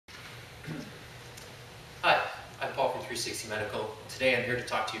Hi, I'm Paul from 360 Medical. Today I'm here to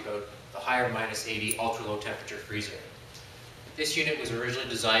talk to you about the higher -80 ultra-low temperature freezer. This unit was originally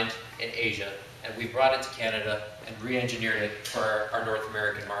designed in Asia, and we brought it to Canada and re-engineered it for our North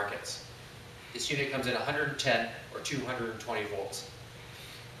American markets. This unit comes in 110 or 220 volts.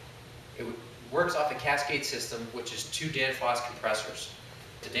 It works off a cascade system, which is 2 Danfoss compressors.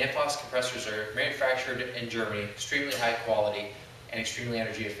 The Danfoss compressors are manufactured in Germany, extremely high quality, and extremely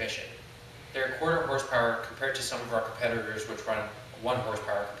energy efficient. They're 1/4 horsepower compared to some of our competitors which run a 1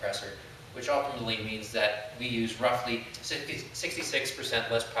 horsepower compressor, which ultimately means that we use roughly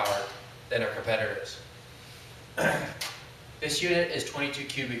 66% less power than our competitors. This unit is 22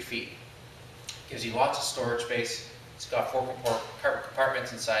 cubic feet. Gives you lots of storage space. It's got 4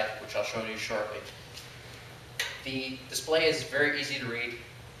 compartments inside, which I'll show you shortly. The display is very easy to read,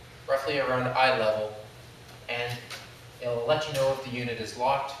 roughly around eye level, and it'll let you know if the unit is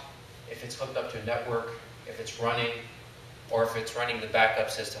locked, if it's hooked up to a network, if it's running, or if it's running the backup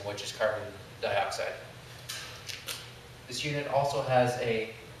system, which is carbon dioxide. This unit also has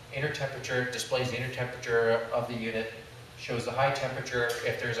a inner temperature, displays the inner temperature of the unit, shows the high temperature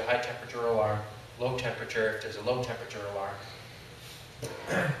if there's a high temperature alarm, low temperature if there's a low temperature alarm.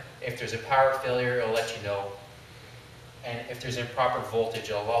 If there's a power failure, it'll let you know. And if there's improper voltage,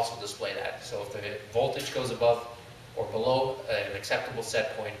 it'll also display that. So if the voltage goes above or below an acceptable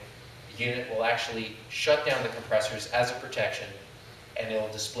set point, the unit will actually shut down the compressors as a protection, and it'll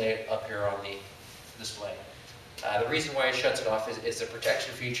display it up here on the display. The reason why it shuts it off is the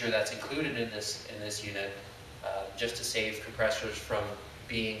protection feature that's included in this unit, just to save compressors from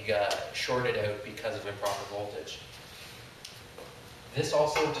being shorted out because of improper voltage. This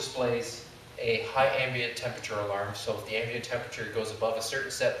also displays a high ambient temperature alarm, so if the ambient temperature goes above a certain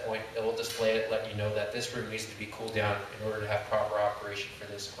set point, it will display it, letting you know that this room needs to be cooled down in order to have proper operation for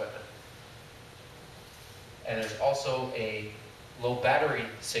this equipment. And there's also a low battery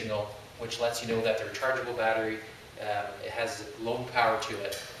signal, which lets you know that the rechargeable battery, it has low power to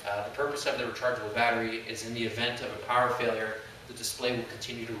it. The purpose of the rechargeable battery is in the event of a power failure, the display will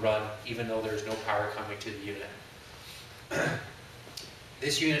continue to run even though there's no power coming to the unit.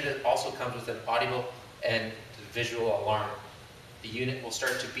 This unit also comes with an audible and visual alarm. The unit will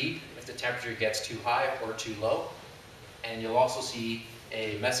start to beep if the temperature gets too high or too low, and you'll also see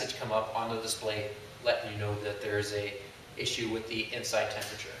a message come up on the display letting you know that there's an issue with the inside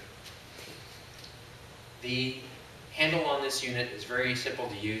temperature. The handle on this unit is very simple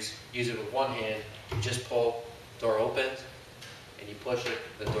to use. Use it with one hand. You just pull, door opens, and you push it,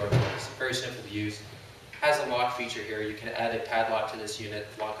 the door closes. Very simple to use. Has a lock feature here. You can add a padlock to this unit,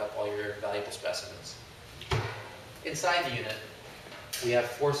 lock up all your valuable specimens. Inside the unit, we have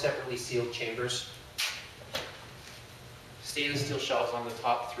 4 separately sealed chambers. Stainless steel shelves on the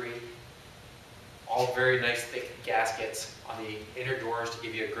top 3. All very nice thick gaskets on the inner doors to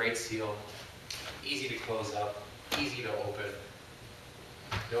give you a great seal. Easy to close up, easy to open.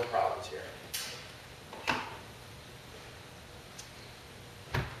 No problems here.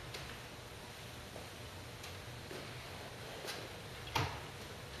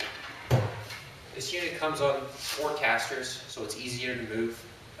 This unit comes on 4 casters, so it's easier to move.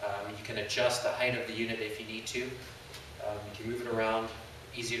 You can adjust the height of the unit if you need to. You can move it around,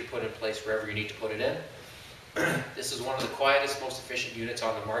 easy to put in place wherever you need to put it in. This is one of the quietest, most efficient units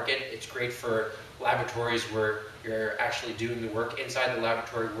on the market. It's great for laboratories where you're actually doing the work inside the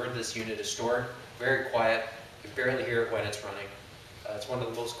laboratory where this unit is stored. Very quiet. You can barely hear it when it's running. It's one of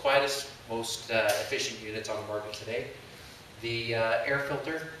the most quietest, most efficient units on the market today. The air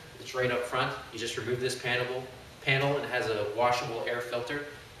filter, it's right up front. You just remove this panel and it has a washable air filter.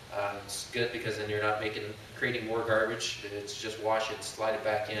 It's good because then you're not creating more garbage. It's just wash it, slide it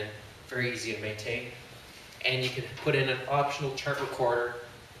back in. Very easy to maintain. And you can put in an optional chart recorder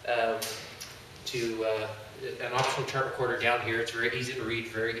down here. It's very easy to read,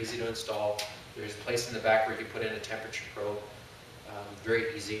 very easy to install. There's a place in the back where you can put in a temperature probe.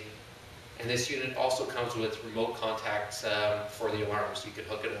 Very easy. And this unit also comes with remote contacts for the alarms. You can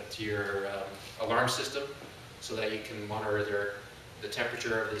hook it up to your alarm system so that you can monitor the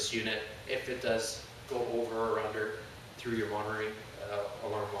temperature of this unit if it does go over or under through your monitoring,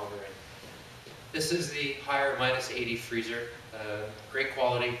 alarm monitoring. This is the higher -80 freezer. Great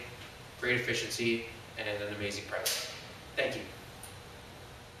quality, great efficiency, and an amazing price. Thank you.